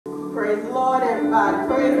Praise the Lord, everybody.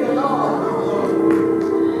 Praise the Lord.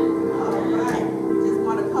 All right. Just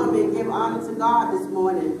want to come and give honor to God this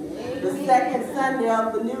morning. The second Sunday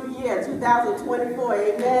of the new year, 2024.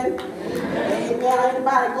 Amen. Amen.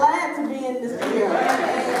 Anybody glad to be in this year?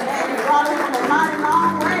 Amen. You brought us from a mighty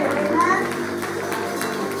long way. Amen.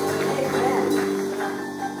 Amen.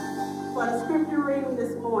 For the scripture reading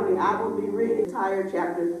this morning, I will be reading the entire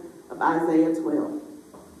chapter of Isaiah 12.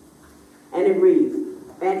 And it reads,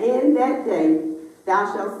 "And in that day thou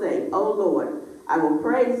shalt say, O Lord, I will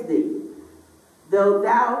praise thee, though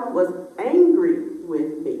thou wast angry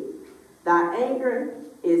with me. Thy anger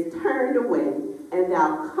is turned away, and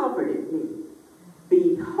thou comforted me.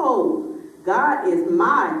 Behold, God is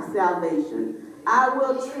my salvation. I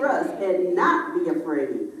will trust and not be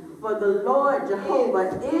afraid. For the Lord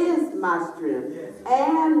Jehovah is my strength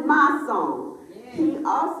and my song. He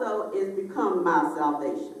also is become my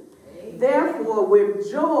salvation. Therefore,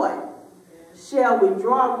 with joy shall we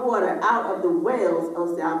draw water out of the wells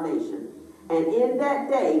of salvation. And in that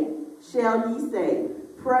day shall ye say,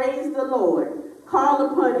 Praise the Lord, call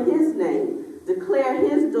upon his name, declare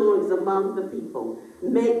his doings among the people,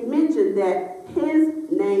 make mention that his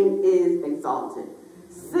name is exalted.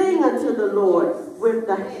 Sing unto the Lord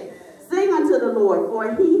sing unto the Lord,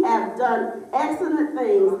 for he hath done excellent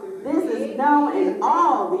things. This is known in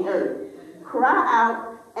all the earth. Cry out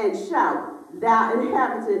and shout, thou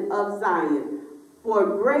inhabitant of Zion, for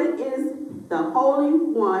great is the Holy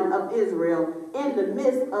One of Israel in the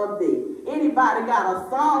midst of thee." Anybody got a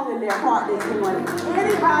song in their heart this morning?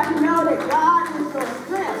 Anybody know that God is your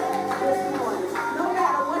strength this morning? No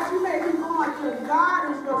matter what you may be going through,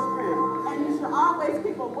 God is your strength. And you should always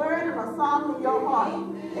keep a word and a song in your heart.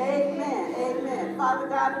 Amen. Amen. Father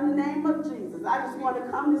God, in the name of Jesus, I just want to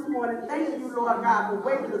come this morning. Thank you, Lord God, for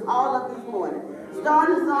waking us all up this morning.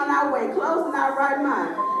 Starting us on our way, closing our right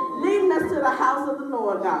mind, leading us to the house of the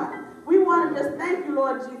Lord God. We want to just thank you,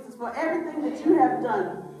 Lord Jesus, for everything that you have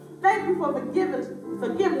done. Thank you for forgiveness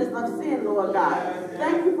of sin, Lord God.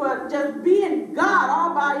 Thank you for just being God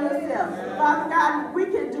all by yourself. Father God, we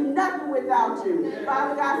can do nothing without you.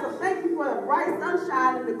 Father God, so thank you for the bright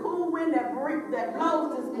sunshine and the cool wind that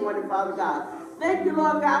blows this morning, Father God. Thank you,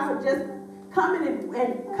 Lord God, for just coming into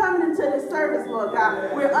this service, Lord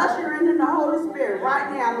God. We're ushering in the Holy Spirit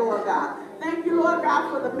right now, Lord God. Thank you, Lord God,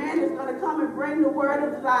 for the man that's going to come and bring the word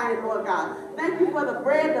of Zion, Lord God. Thank you for the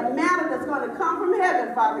bread, the manna that's going to come from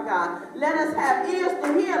heaven, Father God. Let us have ears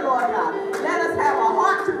to hear, Lord God. Let us have a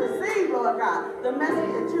heart to receive, Lord God, the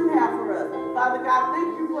message that you have for us. Father God,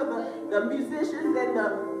 thank you for the musicians and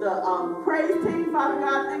the praise team, Father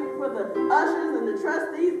God. Thank you for the ushers and the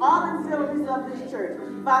trustees, all auxiliaries of this church.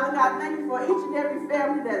 Father God, thank you for each and every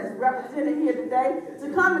family that is represented here today to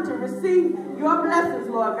come and to receive your blessings,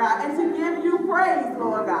 Lord God, and to give you praise,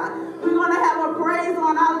 Lord God. We're going to have a praise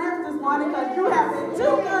on our lips this morning because you have been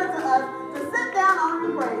too good to us to sit down on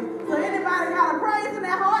your praise. So anybody got a praise in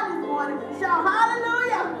their heart this morning, shout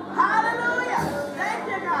hallelujah, hallelujah. Thank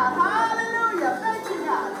you, God. Hallelujah. Thank you,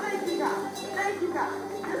 God. Thank you, God. Thank you, God.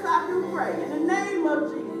 This I do pray in the name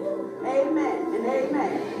of Jesus. Amen and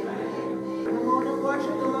amen. Come on and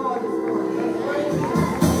worship the Lord this morning. Let's praise Him.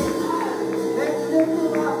 Let's lift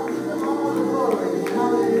Him up and give Him all the glory.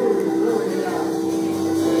 Hallelujah. Glory to God.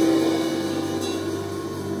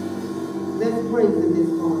 Let's praise Him this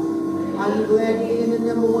morning. Are you glad to be in the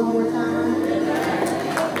number one more time?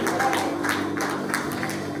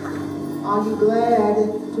 Are you glad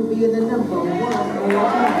to be in the number one more time?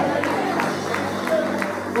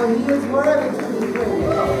 For He is worthy to be praised.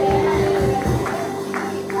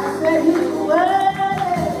 I said He's worthy.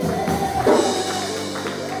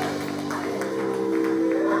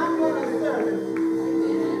 I'm going to serve Him.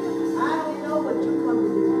 I don't know what you come to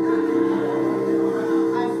do.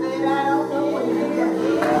 I said I don't know what you come to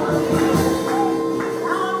do. I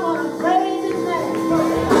want to praise His name.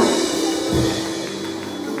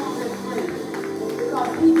 Come on, let's praise Him.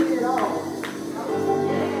 Because He did it all.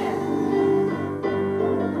 Yeah.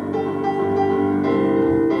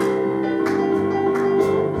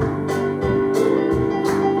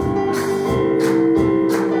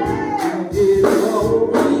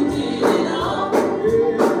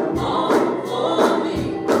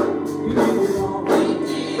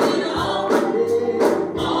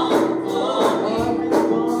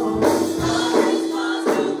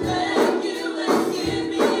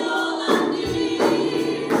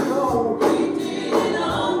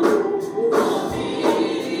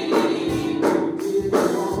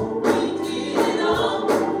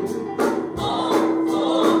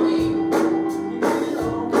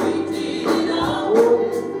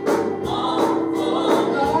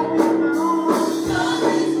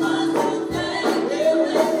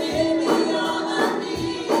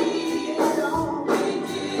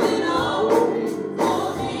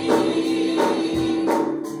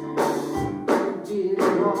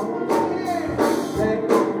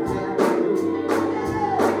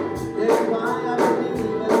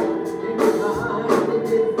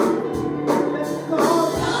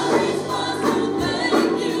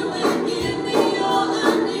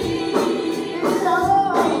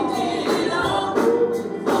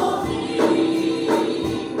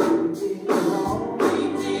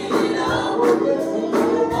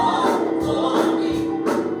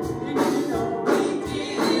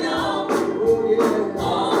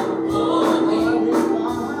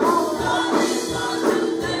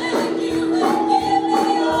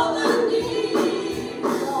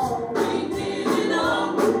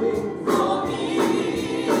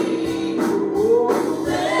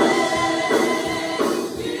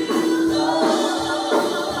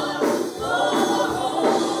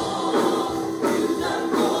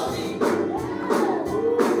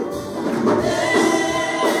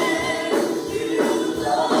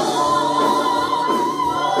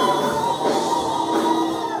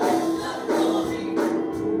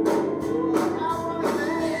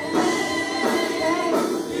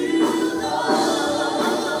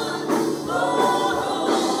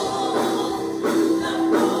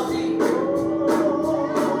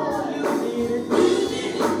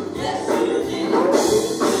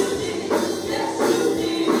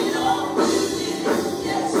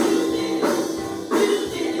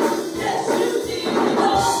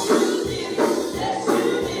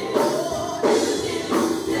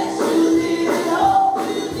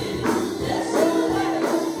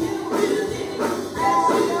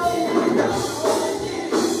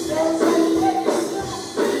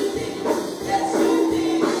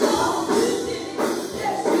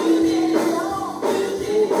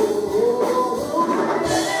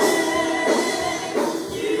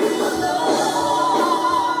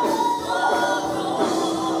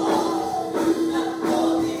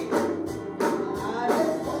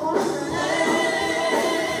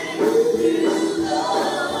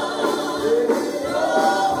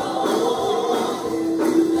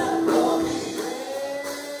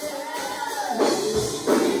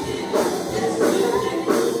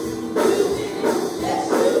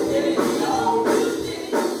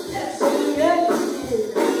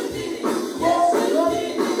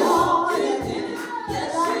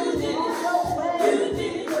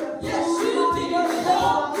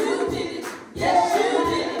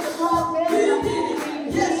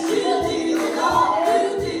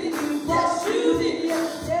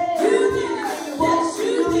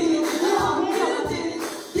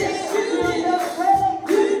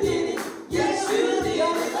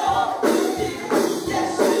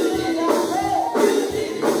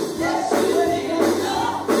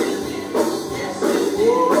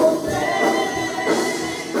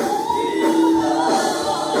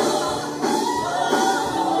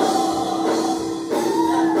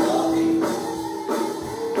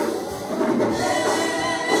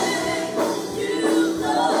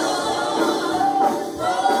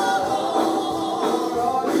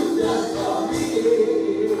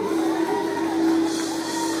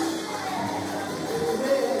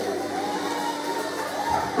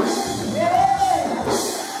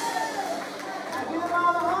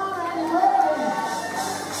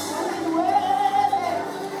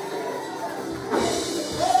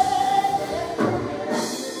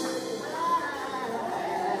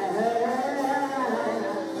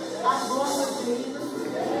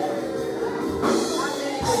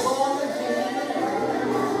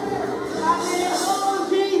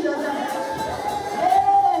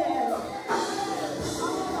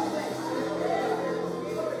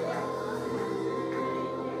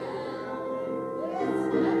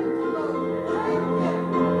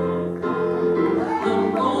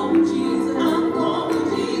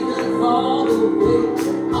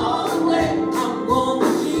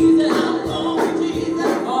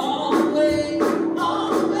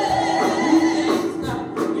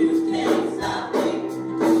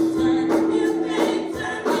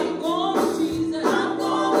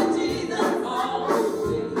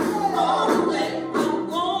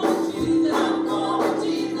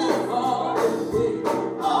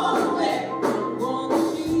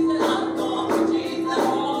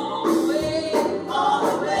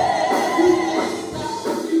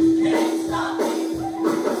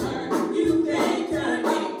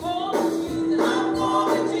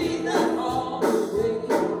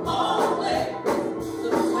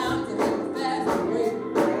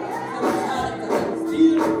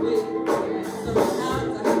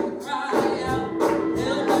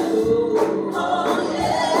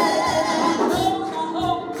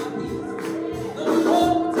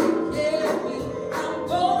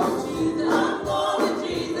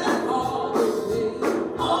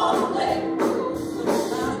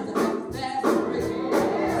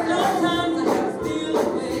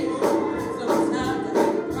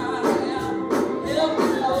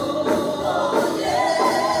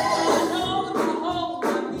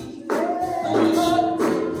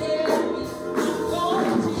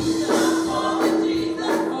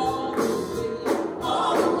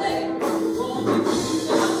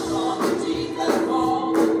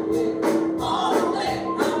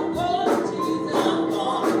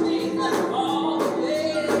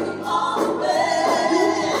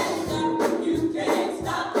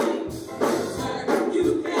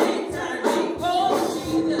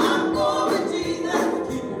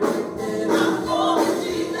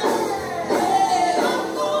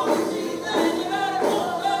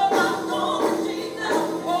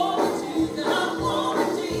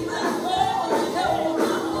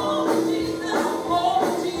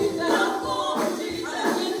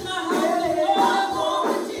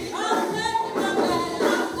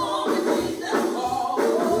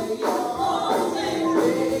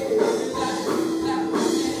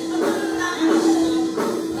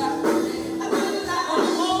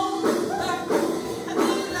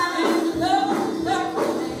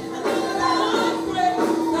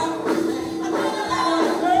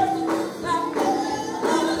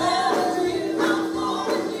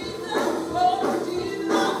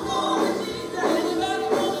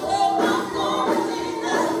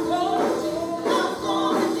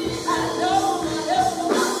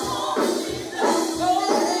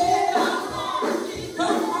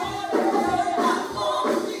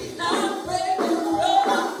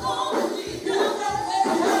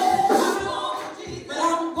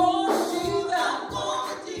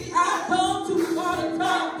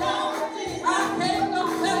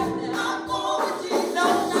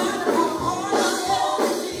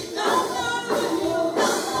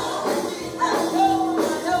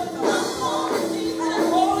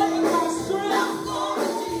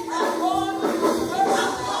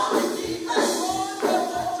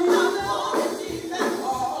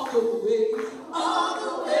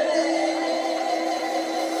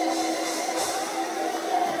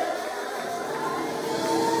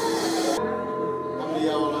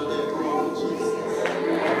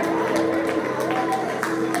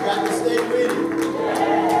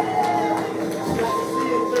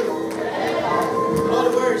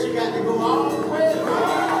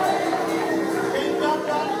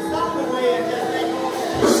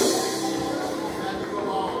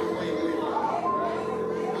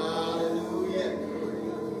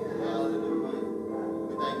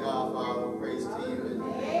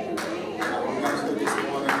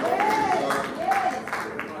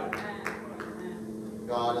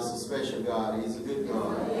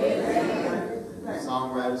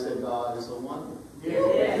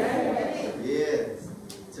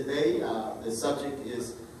 subject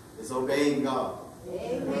is obeying God.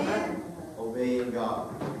 Amen. Obeying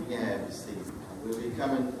God. You can have your seat. We'll be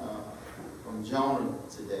coming from Jonah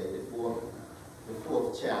today, the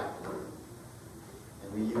fourth chapter.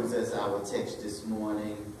 And we use as our text this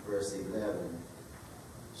morning, verse 11.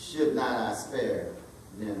 Should not I spare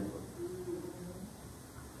Nineveh,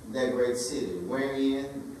 that great city,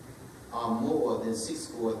 wherein are more than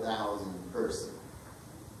 64,000 persons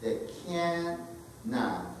that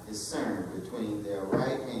cannot discern between their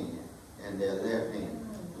right hand and their left hand,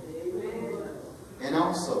 and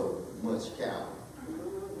also much cattle.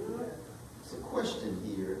 It's a question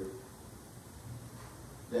here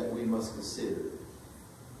that we must consider.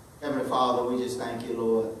 Heavenly Father, we just thank you,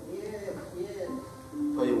 Lord,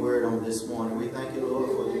 for your word on this morning. We thank you, Lord,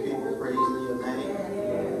 for your people praising your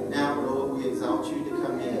name. Now, Lord, we exalt you to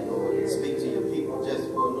come in, Lord, and speak to your people just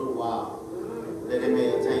for a little while, that they may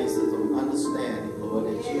attain some understanding, Lord,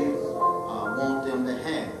 that you want them to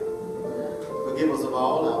have. Forgive us of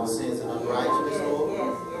all our sins and unrighteousness,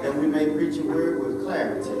 Lord, that we may preach your word with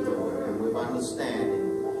clarity, Lord, and with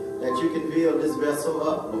understanding, that you can build this vessel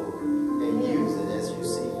up, Lord, and use it as you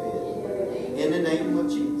see fit. In the name of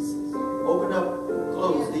Jesus, open up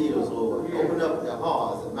closed ears, Lord. Open up the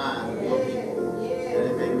hearts and minds of your people, that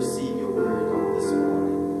they may receive your word on this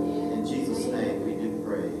morning. In Jesus' name we do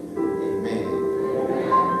pray. Amen.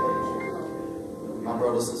 My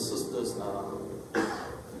brothers and sisters,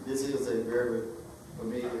 this is a very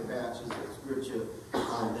familiar passage of scripture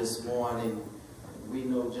this morning. We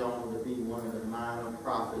know Jonah to be one of the minor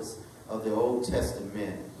prophets of the Old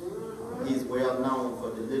Testament. He's well known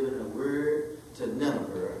for delivering a word to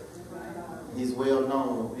Nineveh. He's well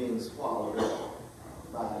known for being swallowed up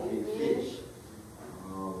by a big fish.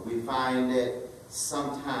 We find that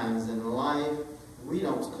sometimes in life we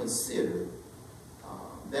don't consider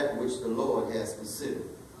that which the Lord has considered.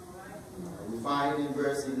 We find in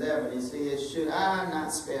verse 11, he says, should I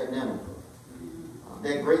not spare Nineveh,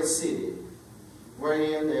 that great city,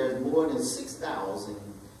 wherein there's more than 6,000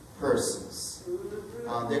 persons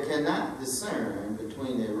that cannot discern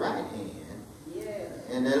between their right hand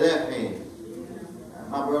and their left hand.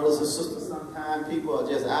 My brothers and sisters, sometimes people are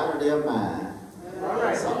just out of their mind.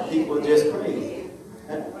 Some people are just crazy.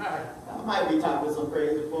 I might be talking to some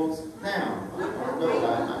crazy folks now. I don't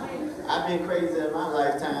know. I've been crazy in my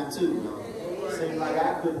lifetime too. It seems like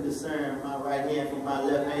I couldn't discern my right hand from my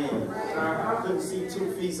left hand. I couldn't see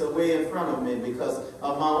 2 feet away in front of me because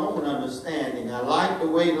of my own understanding. I liked the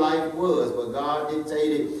way life was, but God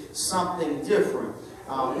dictated something different.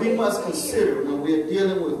 We must consider when we're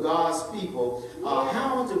dealing with God's people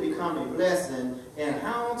how to become a blessing and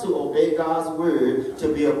how to obey God's word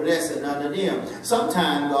to be a blessing unto them.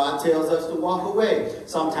 Sometimes God tells us to walk away.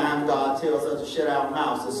 Sometimes God tells us to shut our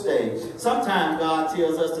mouths and stay. Sometimes God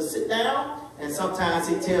tells us to sit down. And sometimes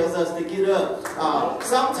he tells us to get up.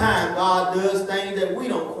 Sometimes God does things that we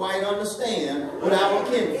don't quite understand with our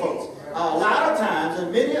kinfolks. A lot of times,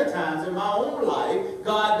 and many a times in my own life,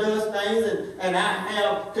 God does things, and I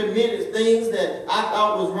have committed things that I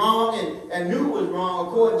thought was wrong and knew was wrong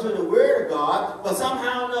according to the word of God. But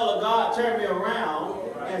somehow or another, God turned me around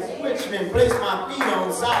and switched me and placed my feet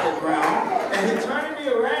on solid ground. And he turned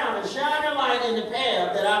me around and shined a light in the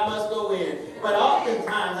path that I must go in. But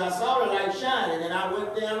oftentimes I saw the light shining and I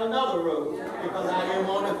went down another road because I didn't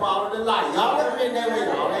want to follow the light. Y'all ever been that way?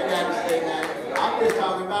 All they got to say now. I'm just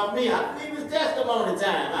talking about me. I think it's testimony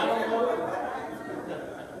time. I don't know.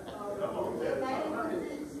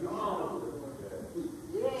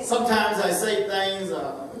 Sometimes I say things,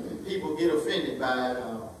 people get offended by it.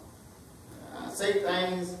 I say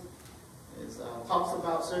things, it talks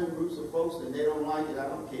about certain groups of folks and they don't like it. I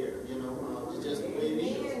don't care. You know, it's just the way it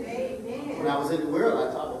is. When I was in the world,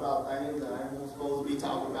 I talked about things that I wasn't supposed to be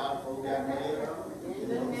talking about. Folks got mad. You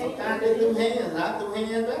know, sometimes they threw hands and I threw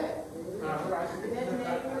hands back.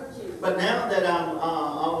 But now that I'm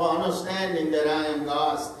understanding that I am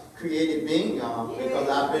God's created being, because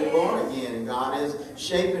I've been born again, and God is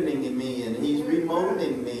shaping me, and he's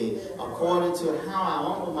remolding me according to how I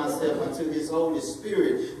humble myself unto his Holy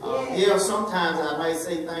Spirit. Yeah, sometimes I might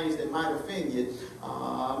say things that might offend you.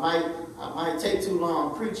 I might take too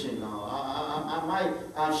long preaching. I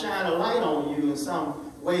might shine a light on you in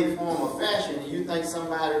some way, form, or fashion, and you think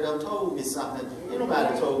somebody done told me something. Ain't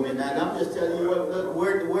nobody told me nothing. I'm just telling you what the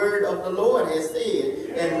word of the Lord has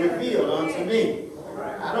said and revealed unto me.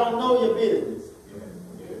 I don't know your business,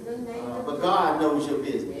 but God knows your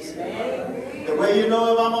business. The way you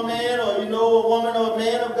know if I'm a man or you know a woman or a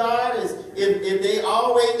man of God is if they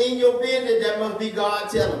always in your business, that must be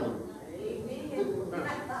God telling them.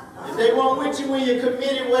 If they weren't with you when you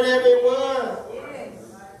committed whatever it was,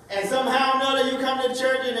 and somehow or another you come to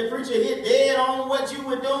church and the preacher hit dead on what you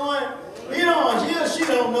were doing, he or she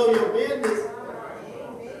don't know your business.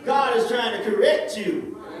 God is trying to correct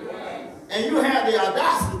you. And you have the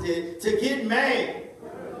audacity to get mad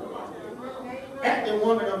at the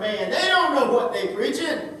woman or man. They don't know what they're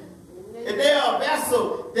preaching. If they are a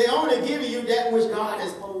vessel, they only give you that which God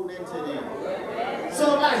has poured into them.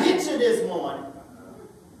 So if I hit you this morning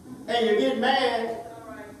and you get mad,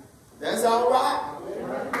 that's all right.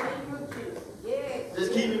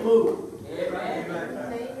 Just keep it moving.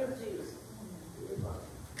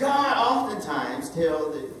 God oftentimes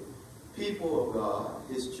tells the people of God,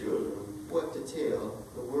 his children, what to tell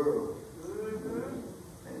the world.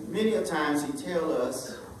 And many a times he tells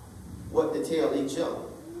us what to tell each other.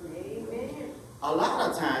 A lot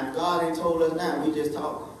of times God ain't told us nothing, we just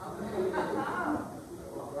talking.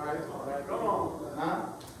 Huh?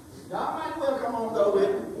 God might well come on though with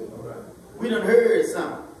it. We done heard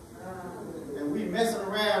something. And we messing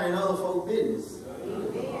around in other folks' business.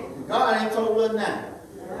 And God ain't told us nothing.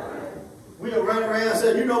 We'll run around and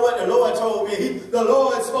say, you know what the Lord told me? The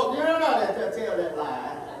Lord spoke. You don't know that they'll tell that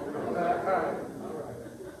lie.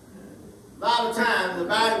 A lot of times the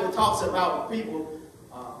Bible talks about people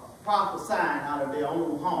prophesying out of their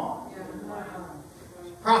own heart.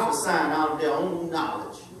 Prophesying out of their own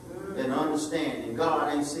knowledge and understanding.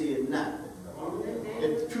 God ain't seeing nothing.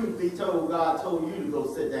 If the truth be told, God told you to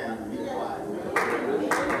go sit down and be quiet.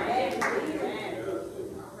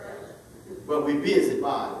 But we busy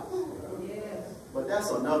bodies. But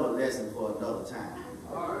that's another lesson for another time.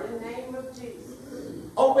 In the name of Jesus.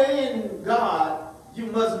 Obeying God, you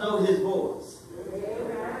must know his voice.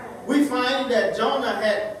 We find that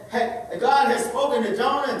Jonah God had spoken to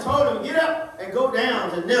Jonah and told him, get up and go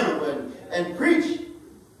down to Nineveh and preach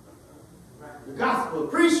the gospel.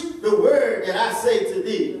 Preach the word that I say to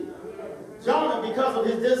thee. Jonah, because of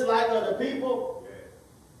his dislike of the people,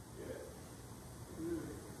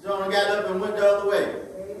 Jonah got up and went the other way.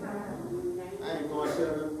 I ain't going to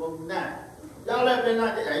tell them folks now. Y'all up there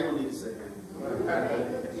not there? I ain't going to need to say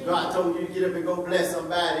that. God told you to get up and go bless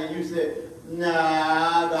somebody, and you said,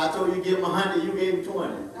 nah, God told you to give him 100, you gave him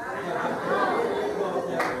 20.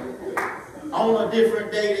 On a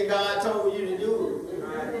different day than God told you to do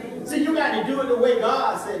it. See, you got to do it the way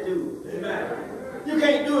God said do it. You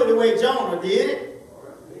can't do it the way Jonah did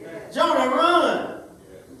it. Jonah run.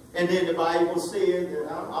 And then the Bible says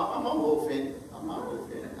that I'm offended. I'm not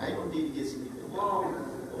offended. I ain't going to need to get sleepy. Go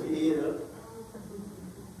head up.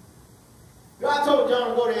 God told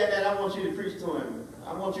Jonah, go there and I want you to preach to him.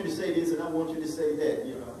 I want you to say this and I want you to say that,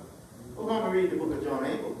 you know. We're going to read the book of Jonah.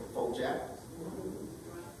 Ain't but 4 chapters.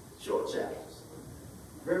 Short chapters.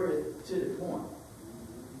 Very to the point.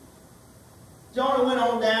 Jonah went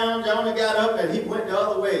on down. Jonah got up and he went the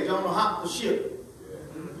other way. Jonah hopped the ship.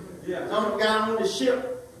 Jonah got on the ship.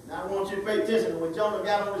 Now I want you to pay attention. When Jonah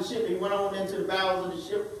got on the ship, he went on into the bowels of the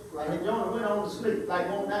ship. And Jonah went on to sleep like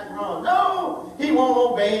won't nothing wrong. No, he won't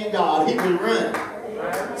obey God. He was running.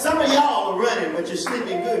 Some of y'all are running, but you're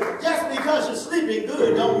sleeping good. Just because you're sleeping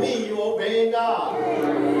good don't mean you're obeying God.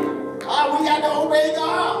 We got to obey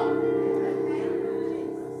God.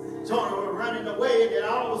 Jonah was running away, and then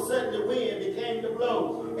all of a sudden the wind began to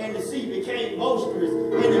blow, and the sea became boisterous,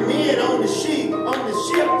 and the men on the ship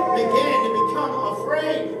began to become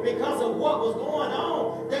afraid because of what was going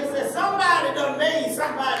on. They said, somebody done made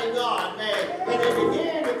somebody God mad, and they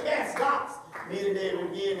began to cast lots. Meaning they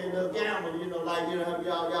began to gamble, you know, like, you know, have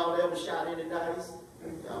y'all ever shot any dice?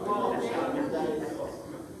 Y'all ever shot any dice?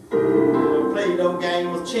 Played those games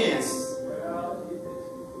with chance.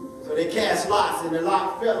 So they cast lots, and the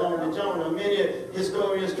lot fell on the Jonah. Many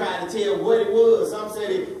historians try to tell what it was. Some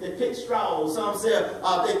say they picked straws. Some say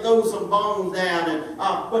they threw some bones down. And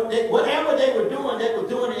but whatever they were doing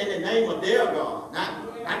it in the name of their God. Not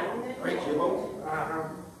great Jehovah.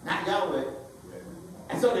 Not Yahweh.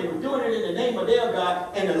 And so they were doing it in the name of their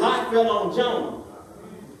God, and the lot fell on Jonah.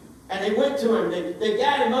 And they went to him. They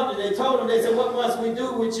got him up, and they told him, they said, what must we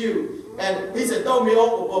do with you? And he said, throw me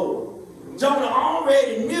overboard. Jonah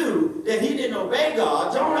already knew that he didn't obey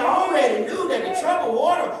God. Jonah already knew that the troubled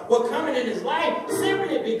water was coming in his life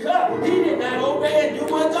simply because he did not obey and do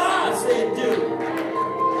what God said do.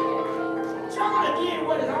 Jonah did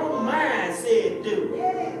what his own mind said do.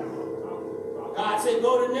 God said,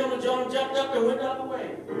 go to Nineveh. Jonah jumped up and went the other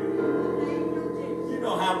way. You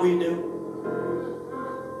know how we do.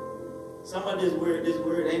 Some of this word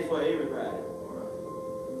ain't for everybody.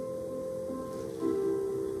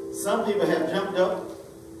 Some people have jumped up,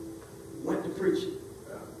 went to preaching.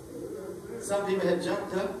 Some people have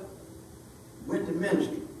jumped up, went to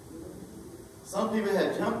ministry. Some people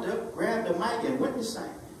have jumped up, grabbed the mic, and went to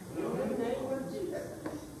sing. In the name of Jesus.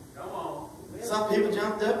 Come on. Some people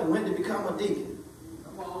jumped up and went to become a deacon.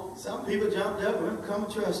 Come on. Some people jumped up and went to become a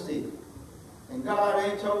trustee. And God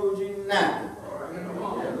ain't told you nothing. Come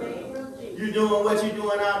on. In the name of Jesus. You're doing what you're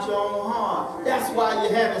doing out your own heart. That's why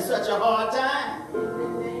you're having such a hard time. In the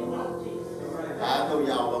name of Jesus. I know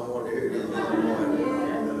y'all don't want to hear this morning.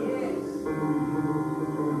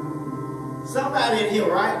 Somebody in here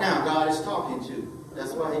right now, God is talking to.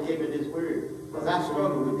 That's why he gave me this word. Because I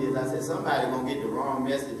struggled with this. I said, somebody going to get the wrong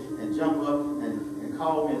message and jump up and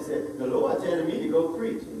call me and say, the Lord telling me to go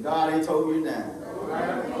preach. And God ain't told you nothing.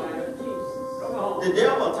 The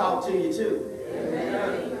devil talk to you too.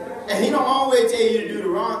 And he don't always tell you to do the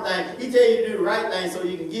wrong thing. He tell you to do the right thing so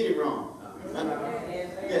you can get it wrong.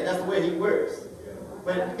 Yeah, that's the way he works.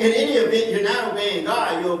 But in any event, you're not obeying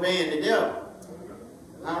God, you're obeying the devil.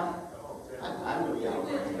 Huh? I know y'all.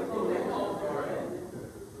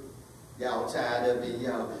 Y'all tired of it,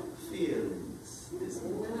 y'all feelings this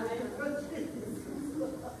morning.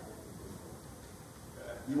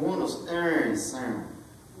 You want a stern sermon,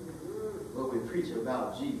 where we preach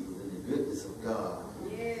about Jesus and the goodness of God,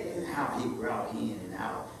 and how he brought in and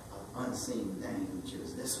out of unseen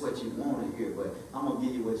dangers. That's what you want to hear, but I'm going to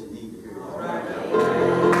give you what you need to hear.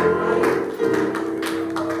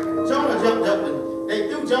 Jonah jumped up and they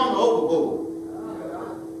threw Jonah overboard.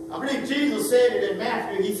 I believe Jesus said it in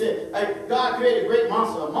Matthew. He said, God created a great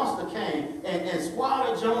monster. A monster came and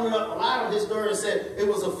swallowed Jonah up. A lot of his stories said it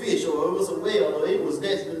was a fish or it was a whale or it was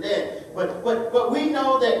this and that. But we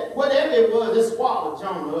know that whatever it was, it swallowed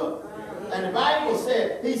Jonah up. And the Bible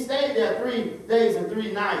said he stayed there 3 days and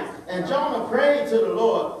 3 nights. And Jonah prayed to the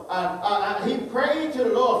Lord. He prayed to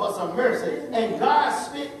the Lord for some mercy. And God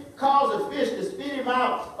caused a fish to spit him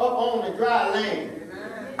out up on the dry land.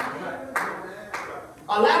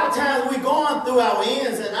 A lot of times we're going through our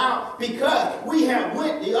ins and outs because we have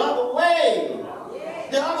went the other way.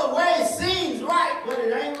 The other way seems right, but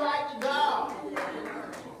it ain't right to God.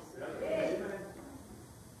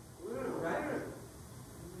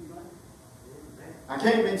 I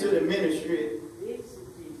came into the ministry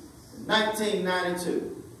in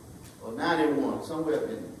 1992 or 91, somewhere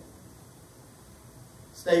in there.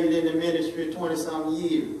 Stayed in the ministry 20-some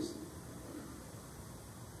years.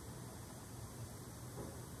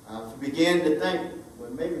 I began to think, well,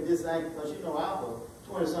 maybe this ain't, because you know, after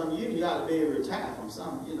 20-some years, you got to be retired from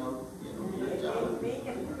something, you know, your job.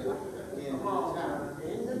 You know,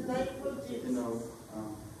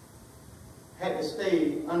 had to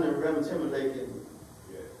stay under Reverend Timberlake and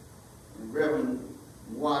Reverend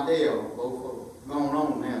Waddell, both of them gone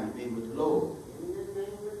on now to be with the Lord.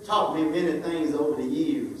 Taught me many things over the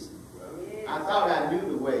years. I thought I knew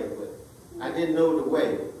the way, but I didn't know the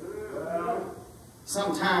way.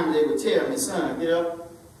 Sometimes they would tell me, son, get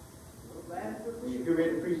up. When you get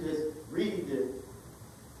ready to preach this, read the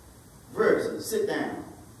verse and sit down.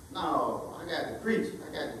 No, I got to preach.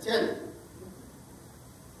 I got to tell you.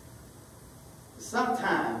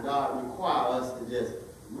 Sometimes God requires us to just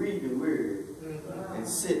read the word and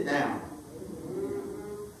sit down.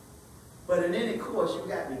 But in any course, you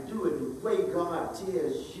got to do it the way God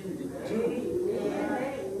tells you to do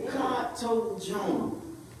it. God told Jonah,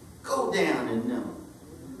 go down in them.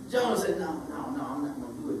 Jonah said, no, I'm not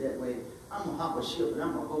going to do it that way. I'm going to hop a ship and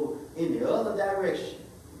I'm going to go in the other direction.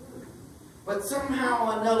 But somehow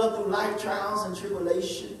or another, through life trials and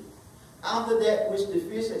tribulation, after that which the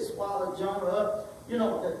fish had swallowed Jonah up, you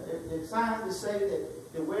know, the scientists say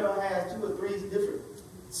that the whale has 2 or 3 different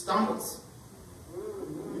stomachs.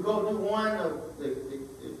 You go do one of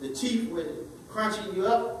the teeth with it crunching you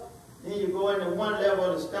up, then you go into one level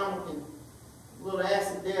of the stomach and a little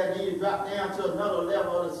acid there, then you drop down to another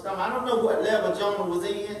level of the stomach. I don't know what level Jonah was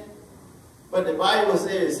in, but the Bible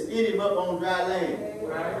says spit him up on dry land.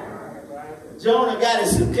 Jonah got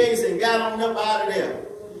his suitcase and got on up out of there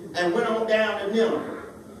and went on down to Nineveh.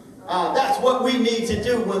 That's what we need to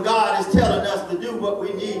do when God is telling us to do what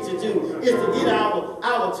we need to do, is to get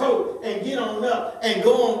our tote and get on up and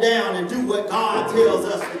go on down and do what God tells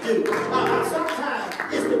us to do. Sometimes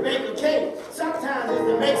it's to bake a cake. Sometimes it's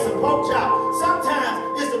to make some pork chop.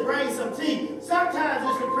 Sometimes it's to bring some tea. Sometimes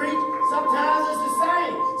it's to preach. Sometimes it's to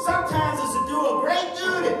sing. Sometimes it's to do a great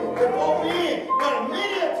duty before men. But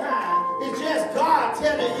many a time, it's just God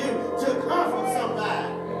telling you to comfort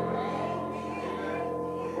somebody.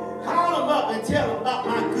 Call them up and tell them about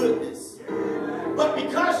my goodness. But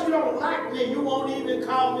because you don't like me, you won't even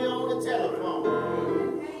call me on the telephone.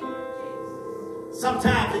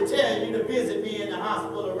 Sometimes they tell you to visit me in the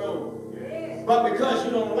hospital room. But because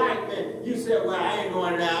you don't like me, you say, well, I ain't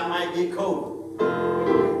going there, I might get COVID.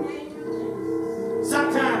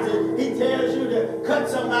 Sometimes he tells you to cut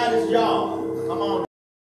cutting somebody's yard. Come on.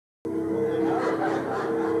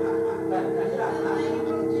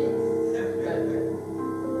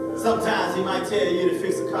 Sometimes he might tell you to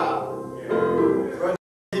fix a car.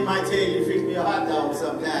 He might tell you to fix me a hot dog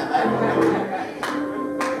sometime. I don't know.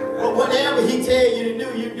 But whatever he tells you to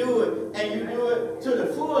do, you do it. And you do it to the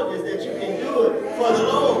fullness that you can do it for the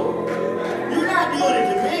Lord. You're not doing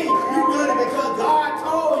it to me. You're doing it because God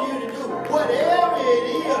told you to do whatever it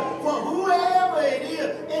is for whoever it is.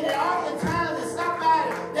 And oftentimes it's somebody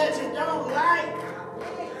that you don't like,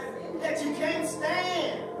 that you can't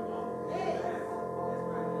stand.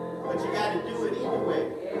 But you got to do it anyway.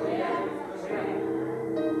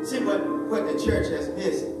 See, what the church has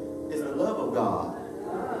missed is the love of God.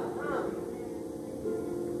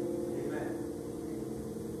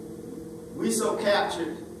 We so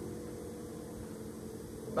captured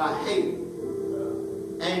by hate,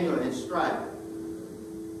 anger, and strife.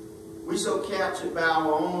 We so captured by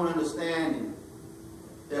our own understanding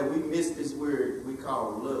that we miss this word we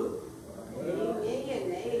call love. Amen.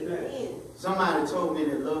 Amen. Somebody told me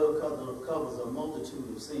that love covers a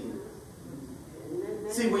multitude of sins.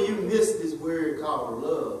 See, when you miss this word called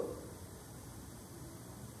love,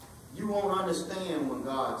 you won't understand when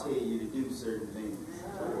God tells you to do certain things.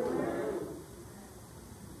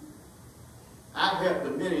 I've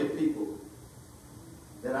helped many of people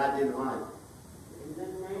that I didn't like. In the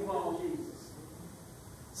name of Jesus.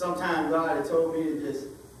 Sometimes God had told me to just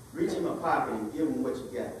reach in my pocket and give them what you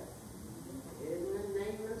got. In the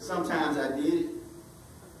name of Jesus. Sometimes I did it,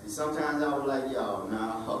 and sometimes I was like, y'all,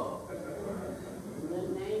 no. In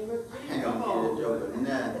the name of Jesus. I ain't gonna get a joke or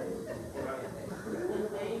nothing. In the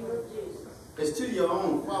name of Jesus. It's to your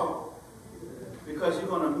own fault, because you're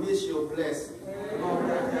gonna miss your blessing. In the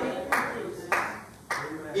name of Jesus.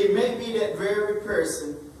 It may be that very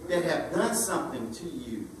person that have done something to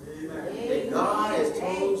you that God has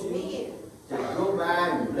told you to go by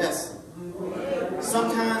and bless them.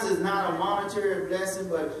 Sometimes it's not a monetary blessing,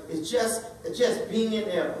 but it's just being in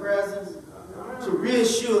their presence to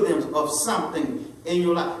reassure them of something in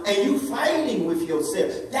your life. And you fighting with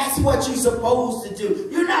yourself. That's what you're supposed to do.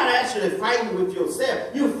 You're not actually fighting with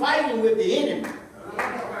yourself. You're fighting with the enemy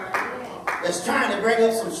that's trying to bring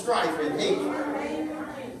up some strife and hate.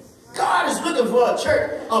 God is looking for a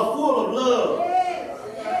church full of love.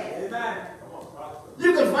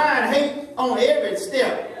 You can find hate on every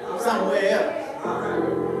step somewhere else.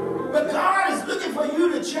 But God is looking for you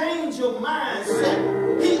to change your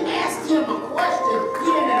mindset. He asked him a question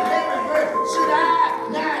here in the 11th verse. Should I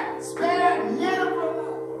not spare Nineveh?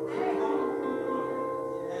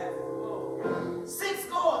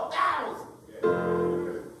 6,000.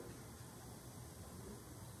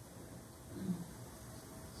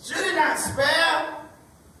 Should he not spare?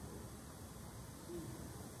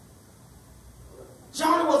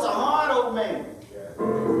 Jonah was a hard old man.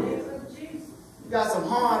 You got some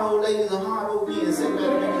hard old ladies and hard old men sitting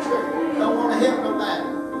there in the church. Don't want to help nobody.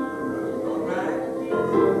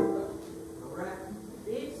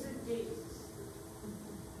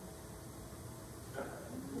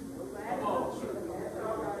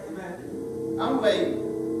 I'm waiting.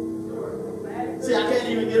 See, I can't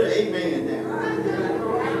even get an amen now.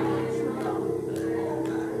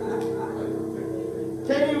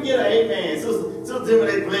 Can't even get an amen. So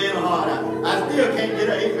Timothy playing hard. I still can't get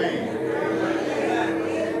an amen.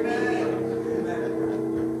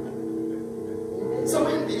 So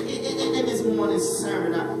in this morning's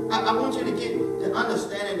sermon, I want you to get the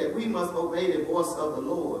understanding that we must obey the voice of the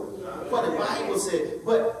Lord. For the Bible said,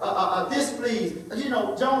 but displeased,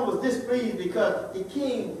 Jonah was displeased because the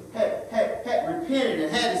king had repented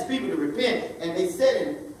and had his people to repent, and they sat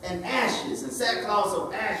in ashes and sackcloth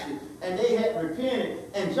of ashes, and they had repented,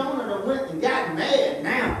 and Jonah went and got mad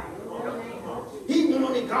now. He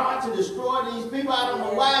wanted God to destroy these people. I don't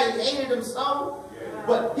know why he hated them so,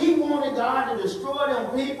 but he wanted God to destroy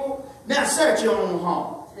them people. Now search your own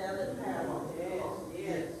heart.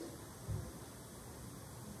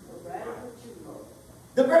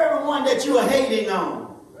 The very one that you are hating on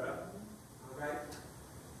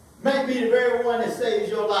may be the very one that saves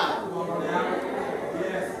your life.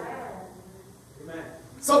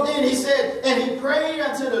 So then he said, and he prayed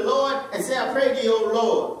unto the Lord and said, I pray thee, O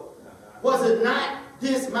Lord, was it not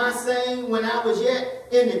this my saying when I was yet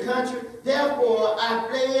in the country? Therefore I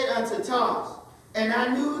fled unto Tarshish, and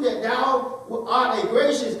I knew that thou art a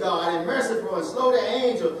gracious God and merciful and slow to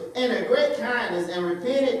anger and a great kindness, and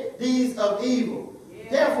repented these of evil.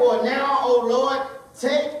 Therefore now, O Lord,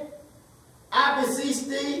 I beseech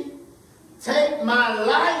thee, take my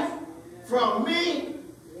life from me,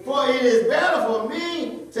 for it is better for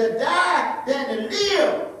me to die than to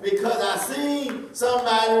live. because I seen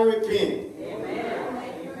somebody repent.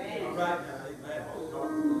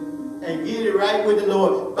 And get it right with the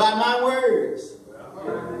Lord by my words.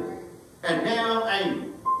 And now I'm angry.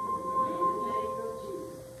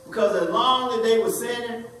 Because as long as they were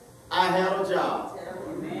sinning, I had a job.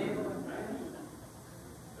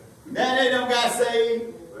 Now they done got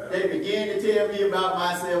saved, they began to tell me about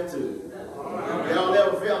myself too. Y'all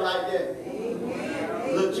ever felt like that?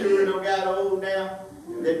 Little children done got old now,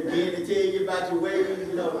 they begin to tell you about your ways,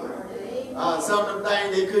 you know. Some of them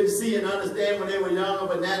things they couldn't see and understand when they were younger,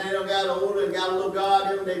 but now they done got older and got a little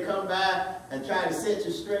God in them. They come by and try to set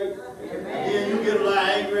you straight. And then you get a little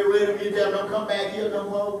angry with them. You tell them, don't come back here no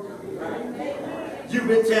more. You've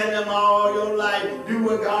been telling them all your life, do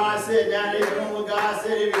what God said. Now they doing what God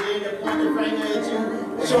said. They begin to point the finger at you,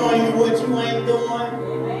 showing you what you ain't doing.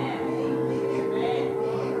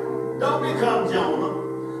 Don't become Jonah.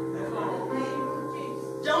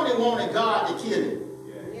 Jonah wanted God to kill him.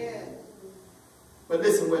 But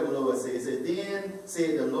listen what the Lord says. It says, then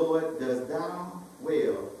said the Lord, does thou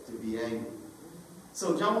well to be angry?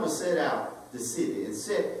 So Jonah set out the city and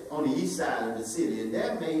sat on the east side of the city, and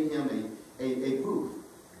that made him a booth,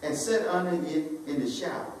 and sat under it in the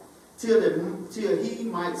shadow, till he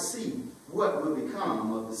might see what would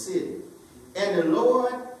become of the city. And the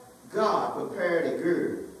Lord God prepared a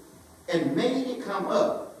gird, and made it come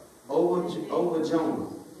up over Jonah,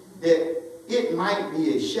 that it might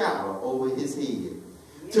be a shadow over his head,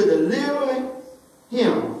 to deliver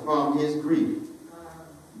him from his grief.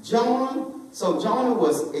 So Jonah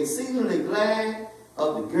was exceedingly glad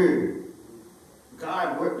of the gird.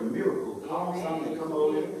 God worked a miracle, caused something to come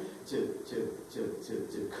over him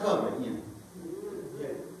to cover him.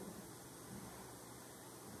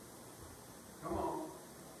 Come on.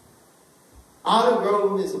 Olive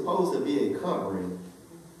grove is supposed to be a covering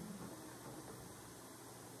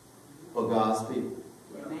for God's people.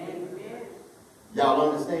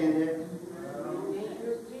 Y'all understand that?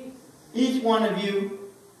 Each one of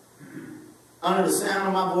you, under the sound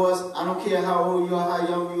of my voice, I don't care how old you are, how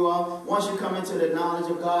young you are, once you come into the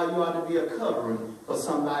knowledge of God, you ought to be a covering for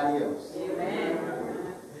somebody else. Amen.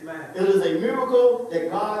 It is a miracle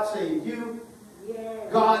that God saved you.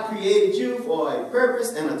 God created you for a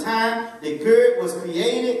purpose and a time. The gird was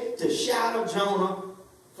created to shadow Jonah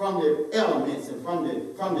from the elements and from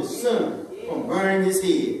the sun, from burning his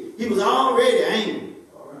head. He was already angry.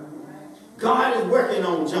 God is working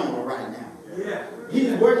on Jonah right now.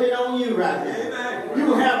 He's working on you right now.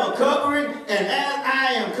 You have a covering, and as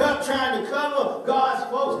I am trying to cover God's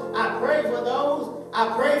folks, I pray for those.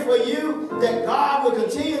 I pray for you that God will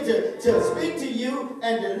continue to speak to you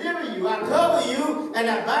and deliver you. I cover you and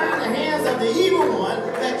I bind the hands of the evil one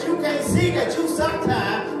that you can't see, that you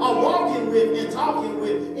sometimes are walking with and talking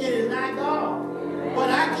with. It is not God, but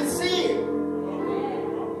I can see it.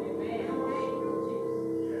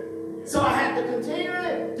 So I have to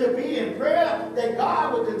continually to be in prayer that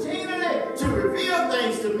God will continually to reveal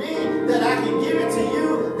things to me, that I can give it to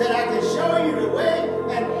you, that I can show you the way,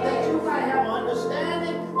 and that you might have an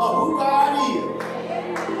understanding of who God is.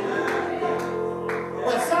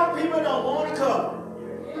 But some people don't want to cover.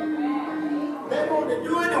 They want to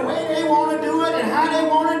do it the way they want to do it and how they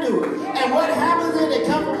want to do it. And what happens is they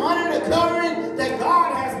come from under the covering that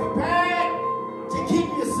God has prepared to keep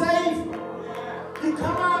you safe. You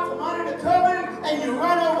come out from under the covering and you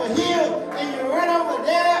run over here and you run over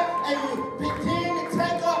there and you begin to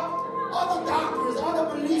take up other doctrines, other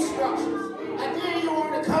belief structures. And then you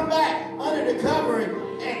want to come back under the covering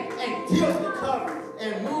and tilt the covering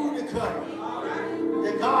and move the covering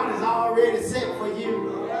that God has already set for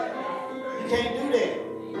you. You can't do that.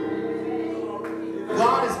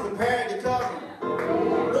 God is prepared to cover.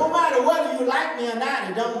 No matter whether you like me or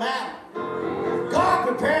not, it don't matter. God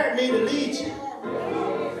prepared me to lead you.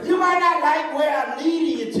 You might not like where I'm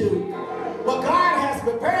leading you to, but God has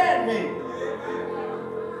prepared me.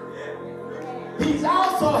 He's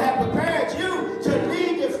also have prepared you to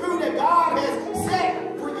lead the fruit that God has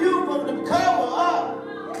set for you from the cover up.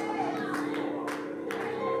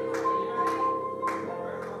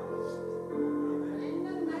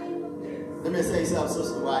 Let me say something,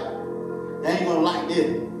 Sister White. They ain't gonna like this.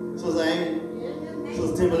 Sister Amy,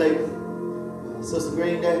 Sister Timberlake, Sister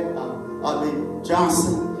Green Day,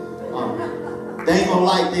 Johnson. They ain't gonna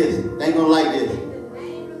like this. They ain't gonna like this.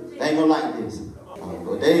 They ain't gonna like this.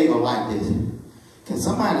 But they ain't gonna like this. Can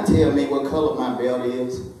somebody tell me what color my belt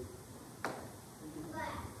is?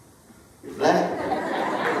 Black?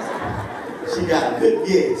 She got a good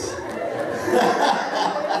guess.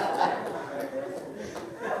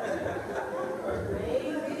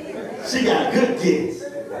 She got a good guess.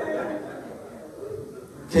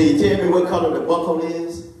 Can you tell me what color the buckle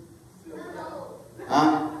is?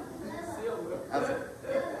 Huh?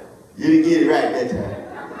 You didn't get it right that time.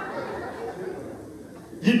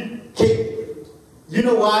 You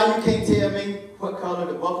know why you can't tell me what color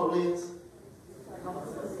the buckle is?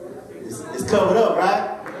 It's covered up,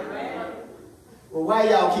 right? Well, why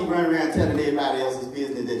y'all keep running around telling everybody else's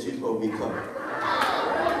business that you're supposed to be covered?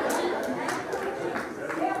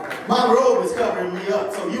 My robe is covering me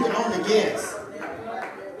up, so you can only guess.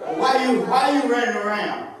 Why you running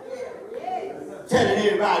around telling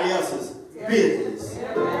everybody else's business?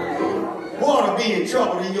 Want to be in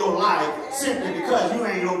trouble in your life simply because you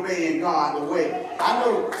ain't obeying God the way. I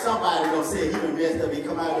know somebody gonna say he done messed up, he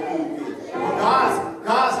come out of the pulpit. But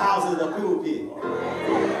God's house is a pulpit.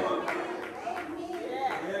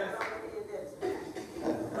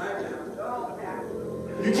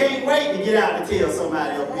 You can't wait to get out and tell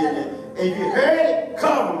somebody your business. If you heard it,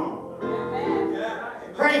 cover them.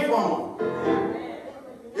 Pray for them.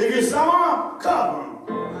 If you saw them, cover them.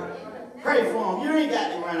 Pray for them. You ain't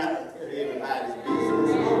got to run out and tell everybody's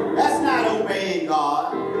business. That's not obeying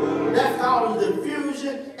God. That's causing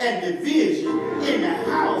confusion and division in the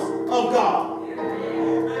house of God.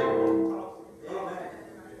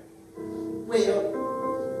 Well,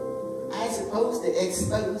 I ain't supposed to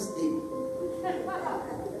expose them.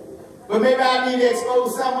 But maybe I need to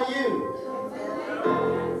expose some of you.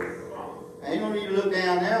 Ain't no need to look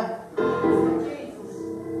down now.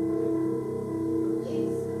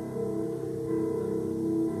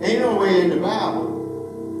 Ain't no way in the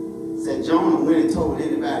Bible said Jonah went and told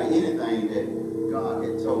anybody anything that God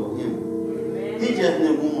had told him. He just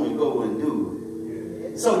didn't want to go and do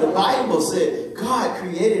it. So the Bible said God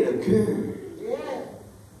created a girl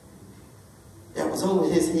that was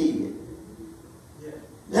over his head.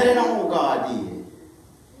 That ain't all God did.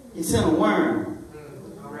 He sent a worm.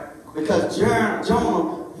 Because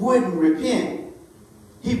Jonah wouldn't repent.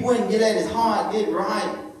 He wouldn't let his heart get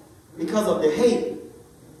right because of the hate.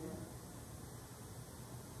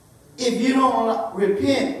 If you don't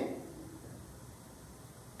repent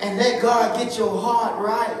and let God get your heart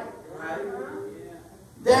right,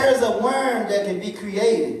 there is a worm that can be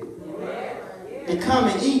created to come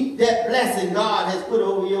and eat that blessing God has put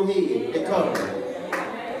over your head. To cover.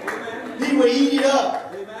 He will eat it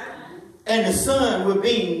up, and the sun will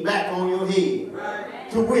beam back on your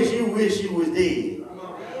head to wish you was dead.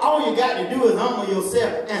 All you got to do is humble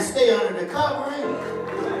yourself and stay under the covering.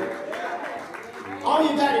 All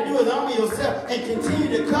you got to do is humble yourself and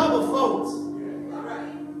continue to cover folks.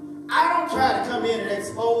 I don't try to come in and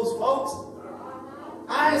expose folks.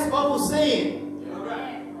 I expose sin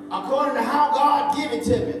according to how God give it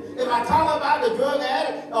to me. If I talk about the drug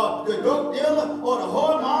addict, or the dope dealer, or the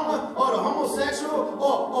whoremonger, or the homosexual,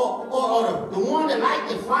 or the one that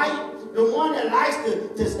likes to fight, the one that likes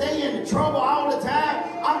to stay in the trouble all the time,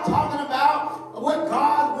 I'm talking about what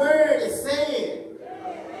God's word is saying.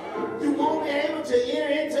 You won't be able to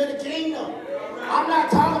enter into the kingdom. I'm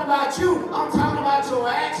not talking about you. I'm talking about your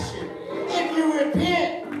action. If you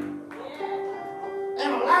repent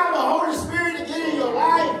and allow the Holy Spirit to get in your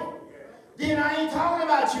life, then I ain't talking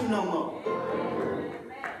about you no more.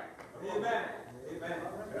 Amen.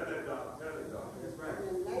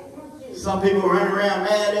 Some people run around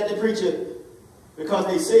mad at the preacher because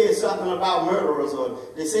they said something about murderers, or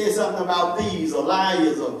they said something about thieves, or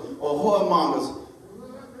liars, or whoremongers.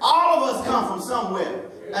 All of us come from somewhere,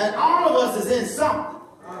 and all of us is in something.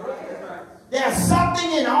 There's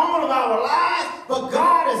something in all of our lives, but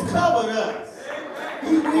God has covered us.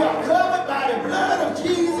 We are covered by the blood of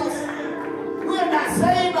Jesus. We are not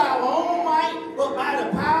saved by our own might, but by the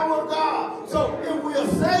power of God. So if we are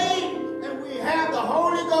saved and we have the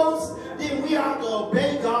Holy Ghost, then we are to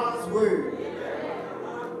obey God's word.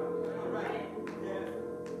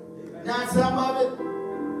 Not some of it,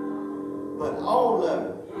 but all of it.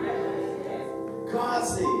 God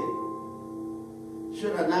said,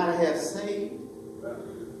 should I not have saved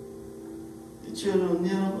the children of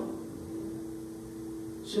Nineveh?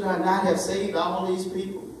 Should I not have saved all these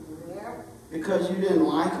people because you didn't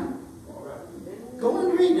like them? Go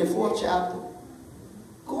and read the 4th chapter.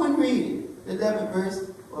 Go and read it. The 11th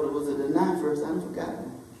verse, or was it the 9th verse? I forgot.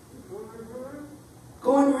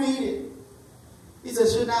 Go and read it. He said,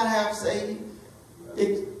 should not have saved.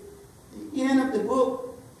 The end of the book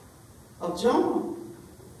of Jonah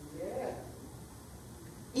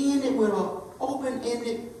ended with an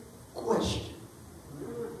open-ended question.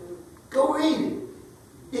 Go read it.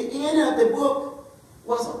 The end of the book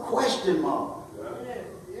was a question mark.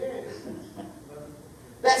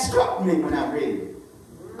 That struck me when I read it.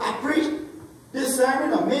 I preached this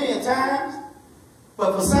sermon many times,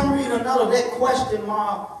 But for some reason or another, that question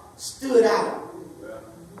mark stood out.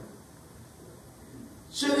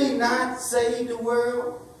 Should he not save the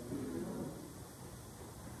world?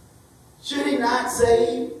 Should he not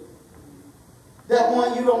save that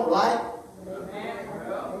one you don't like?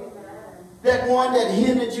 That one that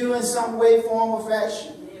hindered you in some way, form, or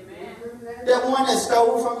fashion? That one that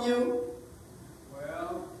stole from you?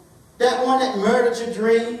 That one that murdered your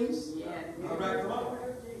dreams?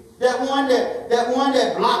 That one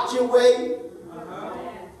that blocked your way?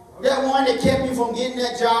 That one that kept you from getting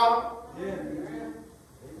that job?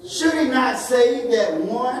 Should he not save that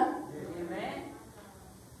one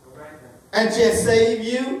and just save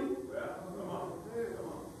you?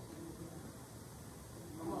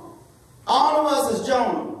 All of us is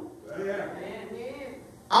Jonah.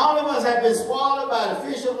 All of us have been swallowed by the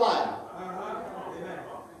fish of life.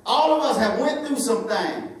 All of us have went through some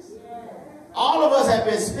things. All of us have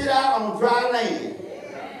been spit out on dry land.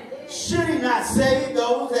 Should he not save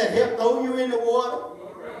those that helped throw you in the water?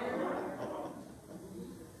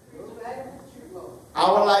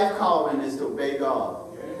 Our life calling is to obey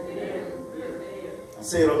God. I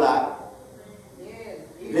say it a lot.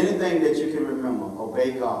 Anything that you can remember,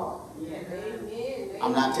 obey God.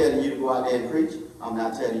 I'm not telling you to go out there and preach. I'm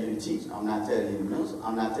not telling you to teach. I'm not telling you to minister.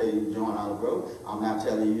 I'm not telling you to join out of growth. I'm not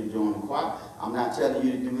telling you to join the choir. I'm not telling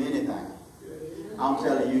you to do anything. I'm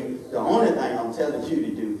telling you, the only thing I'm telling you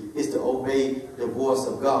to do is to obey the voice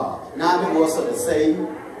of God. Not the voice of the Savior,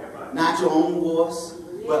 not your own voice,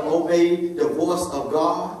 but obey the voice of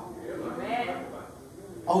God.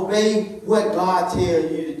 Obey what God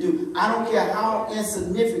tells you to do. I don't care how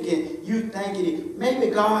insignificant you think it is.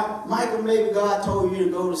 Maybe God told you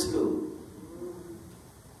to go to school.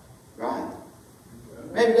 Right?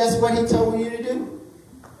 Maybe that's what he told you to do.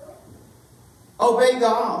 Obey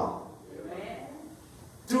God.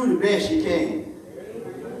 Do the best you can.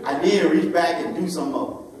 And then reach back and do some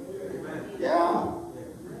more. Yeah.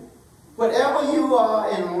 Whatever you are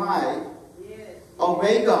in life,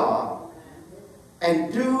 obey God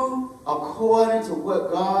and do according to what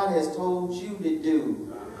God has told you to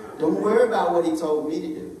do. Don't worry about what he told me to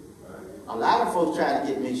do. A lot of folks try to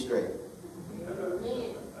get me straight.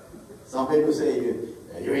 Some people say you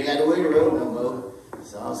ain't got to wear the road no more.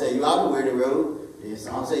 Some say you ought to wear the road.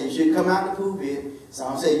 Some say you should come out the pulpit.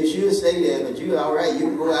 Some say you should stay there, but you all right, you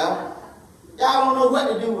can go out. Y'all don't know what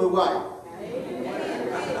to do with what.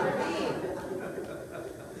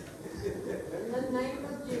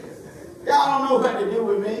 Y'all don't know what to do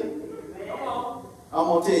with me. I'm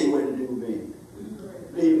going to tell you what to do with me.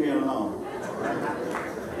 Leave me alone.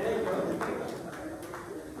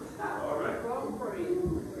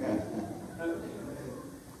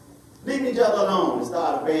 Leave each other alone and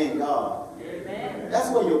start obeying God. That's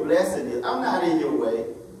where your blessing is. I'm not in your way.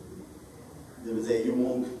 They would say you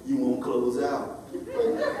won't close out. You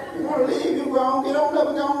want to leave, you're wrong. Get on up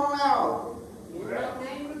and go on out. In the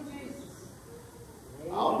name of Jesus.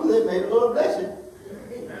 I'll believe, may the Lord bless you.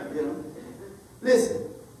 You know. Listen.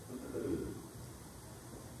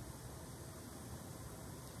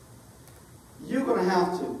 You're going to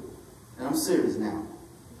have to, and I'm serious now,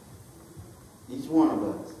 each one of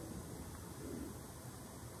us,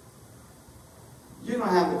 you're going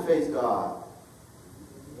to have to face God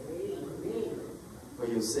for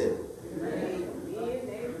yourself.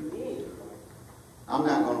 I'm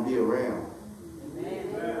not going to be around.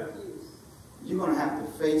 You're going to have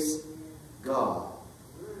to face God.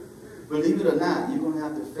 Believe it or not, you're going to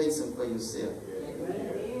have to face him for yourself.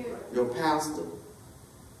 Your pastor,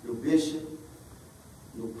 your bishop,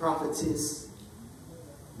 your prophetess,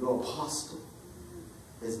 your apostle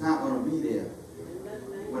is not going to be there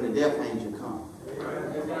when the death angel comes.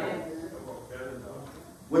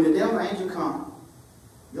 When the death angel comes,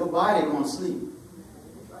 your body going to sleep.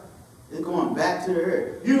 It's going back to the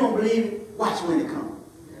earth. You don't believe it? Watch when it comes.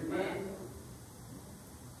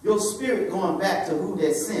 Your spirit going back to who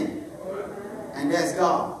that sent it. And that's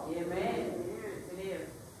God.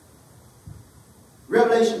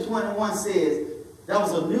 Revelation 21 says that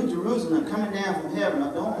was a new Jerusalem coming down from heaven,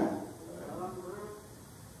 adorned.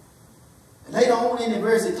 And later on in the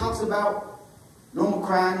verse it talks about no more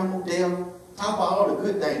crying, no more death. Talk about all the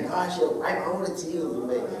good things. God shall wipe all the tears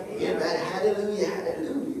away. Everybody, hallelujah,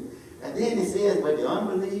 hallelujah. And then it says, but the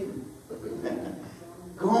unbelieving,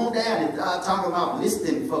 go on down and talk about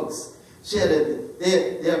listening folks.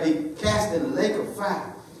 They'll be cast in the lake of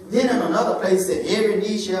fire. Then in another place it said, every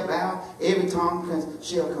knee shall bow, every tongue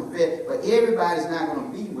shall confess. But everybody's not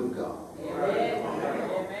going to be with God.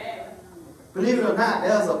 Amen. Believe it or not,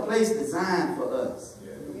 there's a place designed for us.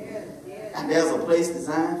 And there's a place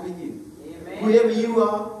designed for you. Amen. Whoever you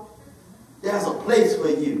are, There's a place for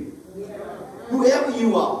you. Whoever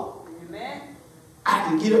you are. I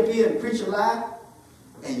can get up here and preach a lie,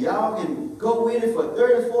 and y'all can go with it for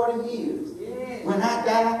 30, 40 years. When I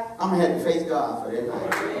die, I'm going to have to face God for that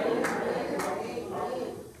life.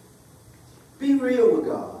 Be real with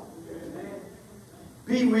God.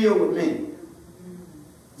 Be real with me.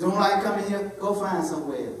 Don't like coming here? Go find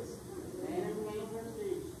somewhere else.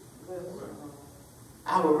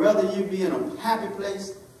 I would rather you be in a happy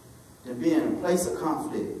place than be in a place of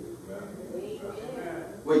conflict.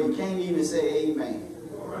 Where you can't even say amen.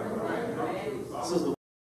 Sister,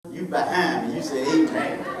 you behind me, you say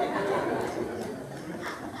amen.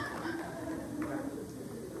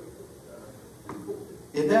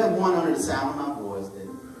 If there's one under the sound of my voice that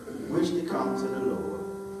wish to come to the Lord,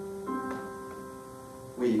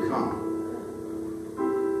 will you come?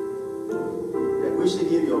 That wish to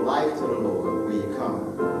give your life to the Lord, will you come?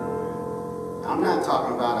 I'm not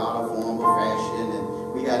talking about all the form of fashion and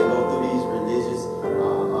we got to go through these religious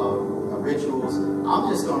rituals. I'm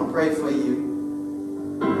just going to pray for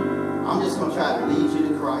you. I'm just going to try to lead you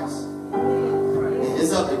to Christ. And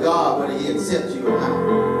it's up to God whether He accepts you or not.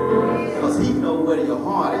 Because He knows whether your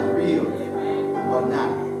heart is real or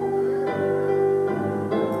not.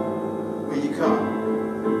 Will you come?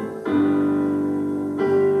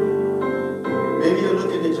 Maybe you're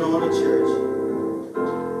looking to join a church.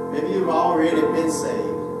 Maybe you've already been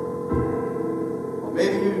saved.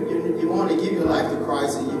 Maybe you want to give your life to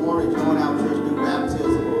Christ and you want to join our church, do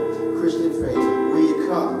baptism or Christian faith. Will you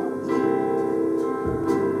come?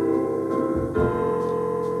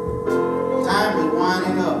 Time is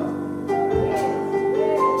winding up.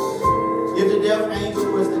 If the death angel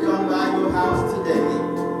was to come by your house today,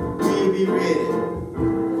 will you be ready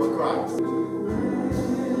for Christ?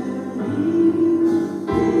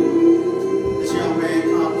 This young man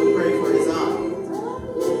comes to pray for his aunt.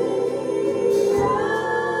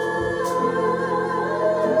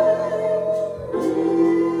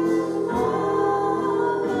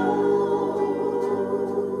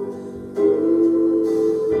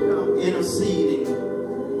 Interceding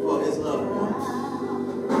for his loved one.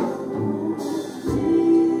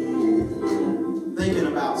 Thinking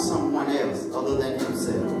about someone else other than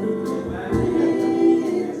himself.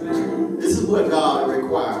 This is what God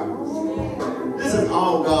requires. This is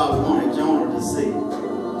all God wanted Jonah to see.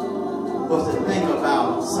 Was to think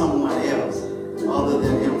about someone else other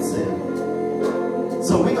than himself.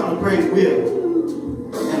 So we're going to pray with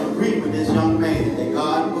and agree with this young man that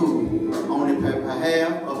God moved on the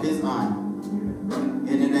behalf of his aunt.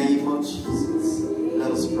 In the name of Jesus,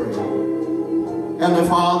 let us pray. Heavenly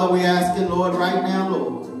Father, we ask you, Lord, right now,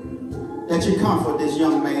 Lord, that you comfort this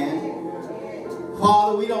young man.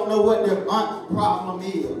 Father, we don't know what their aunt's problem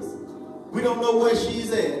is. We don't know where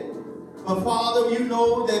she's at. But Father, you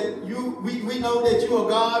know that we know that you are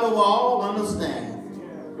God of all understanding.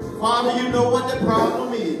 Father, you know what the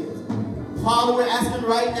problem is. Father, we're asking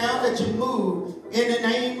right now that you move in the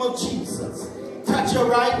name of Jesus. Touch her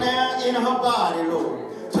right now in her body,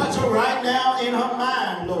 Lord. Touch her right now in her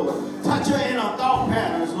mind, Lord. Touch her in her thought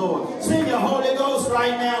patterns, Lord. Send your Holy Ghost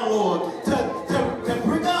right now, Lord, to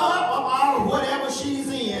bring her up out of whatever she's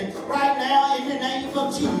in right now in the name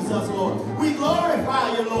of Jesus, Lord. We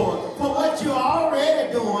glorify you, Lord, for what you're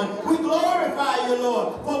already doing. We glorify you,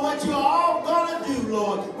 Lord, for what you're all going to do,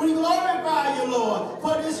 Lord. We glorify you, Lord,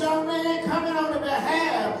 for this young man coming on the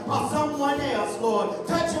behalf of someone else, Lord.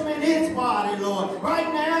 Touch him in his body, Lord.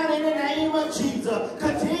 Right now in the name of Jesus.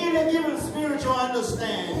 Continue to give him spiritual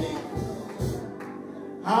understanding.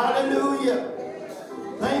 Hallelujah.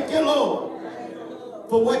 Thank you, Lord,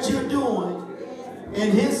 for what you're doing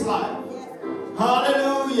in his life.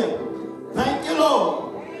 Hallelujah. Thank you,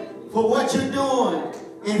 Lord, for what you're doing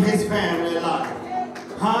in his family life.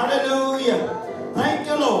 Hallelujah. Thank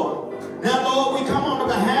you, Lord. Now, Lord, we come on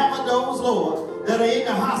the behalf of those, Lord, that are in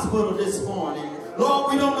the hospital this morning.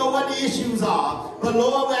 Lord, we don't know what the issues are. But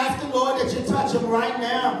Lord, we ask the Lord that you touch them right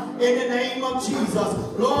now in the name of Jesus.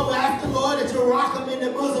 Lord, we ask the Lord that you rock them in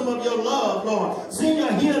the bosom of your love, Lord. Send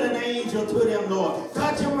your healing angel to them, Lord.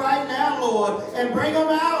 Touch them right now, Lord, and bring them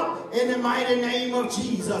out in the mighty name of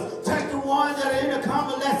Jesus. Touch the ones that are in the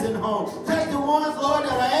convalescent home. Touch the ones, Lord,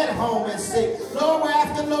 that are at home and sick. Lord, we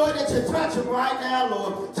ask the Lord that you touch them right now,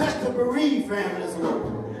 Lord. Touch the bereaved families, Lord.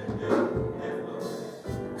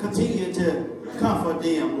 Continue to comfort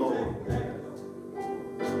them, Lord.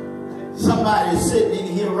 Somebody is sitting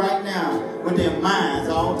in here right now with their minds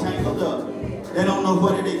all tangled up. They don't know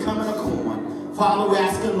whether they're coming or going. Father, we're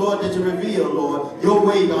asking, Lord, that you reveal, Lord, your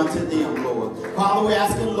way unto them, Lord. Father, we're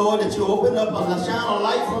asking, Lord, that you open up and shine a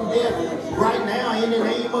light from heaven right now in the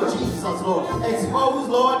name of Jesus, Lord. Expose,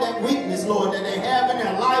 Lord, that weakness, Lord, that they have in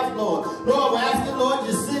their life, Lord. Lord, we're asking, Lord,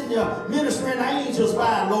 you send your ministering angels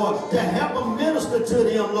by, Lord, to help them minister to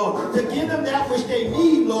them, Lord, to give them that which they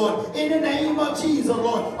need, Lord, in the name of Jesus,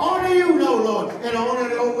 Lord. Only you know, Lord, and only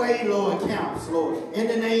your way, Lord, counts, Lord, in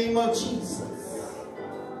the name of Jesus.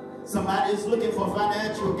 Somebody is looking for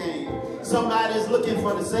financial gain. Somebody is looking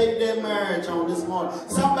for to save their marriage on this morning.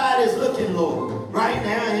 Somebody is looking, Lord, right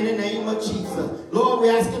now in the name of Jesus. Lord,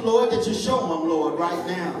 we're asking, Lord, that you show them, Lord, right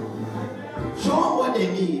now. Show them what they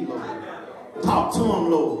need, Lord. Talk to them,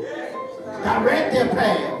 Lord. Direct their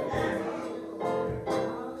path.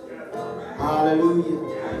 Hallelujah.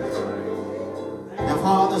 Now,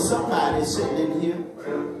 Father, somebody is sitting in here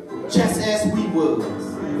just as we was,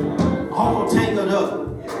 all tangled up,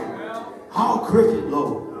 all crooked,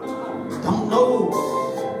 Lord. Don't know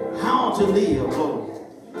how to live, Lord.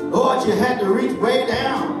 Lord, you had to reach way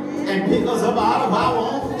down and pick us up out of our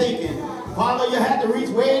own thinking. Father, you had to reach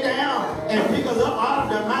way down and pick us up out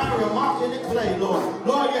of the miry muck in the clay, Lord.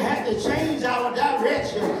 Lord, you had to change our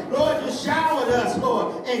direction. Lord, you showered us,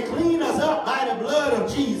 Lord, and clean us up by the blood of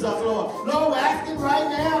Jesus, Lord. Lord, we're asking right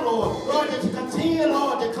now, Lord, Lord, that you continue,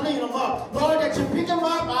 Lord, to clean them up. Lord, that you pick them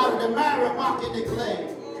up out of the miry muck in the clay.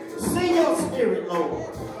 Send your spirit, Lord,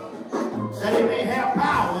 that it may have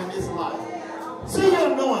power in this life. Send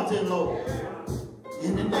your anointing, Lord,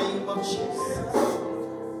 in the name of Jesus.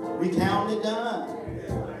 We count it done.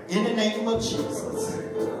 In the name of Jesus,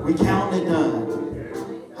 we count it done.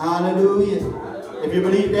 Hallelujah. If you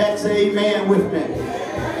believe that, say amen with me.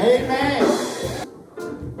 Amen.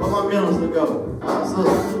 Where my minister go?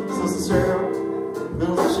 Sister Cheryl.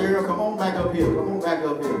 Minister Cheryl, come on back up here. Come on back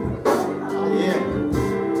up here.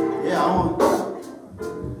 Yeah, I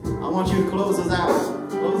want you to close us out.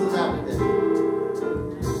 Close us out today.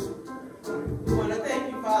 We want to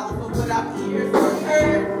thank you, Father, for what our ears have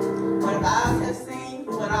heard, what our eyes have seen,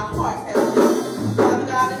 what our hearts have seen. Father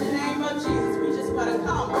God, in the name of Jesus, we just want to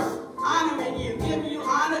come honoring you, giving you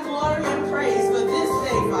honor, glory, and praise for this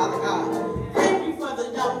day, Father God. Thank you for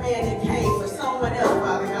the young man that came for someone else,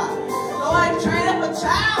 Father God. Lord, train up a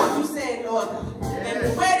child, you said, Lord God, and the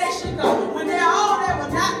way they should go. And when they're old, they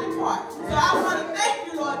will not depart. So I want to thank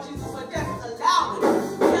you, Lord Jesus, for just allowing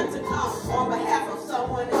him to come on behalf of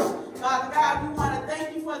someone else. Father God, we want to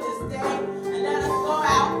thank you for this day, and let us go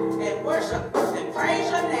out and worship and praise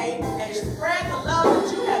your name and spread the love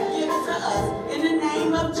that you have given to us. In the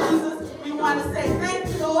name of Jesus, we want to say thank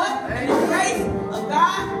you, Lord.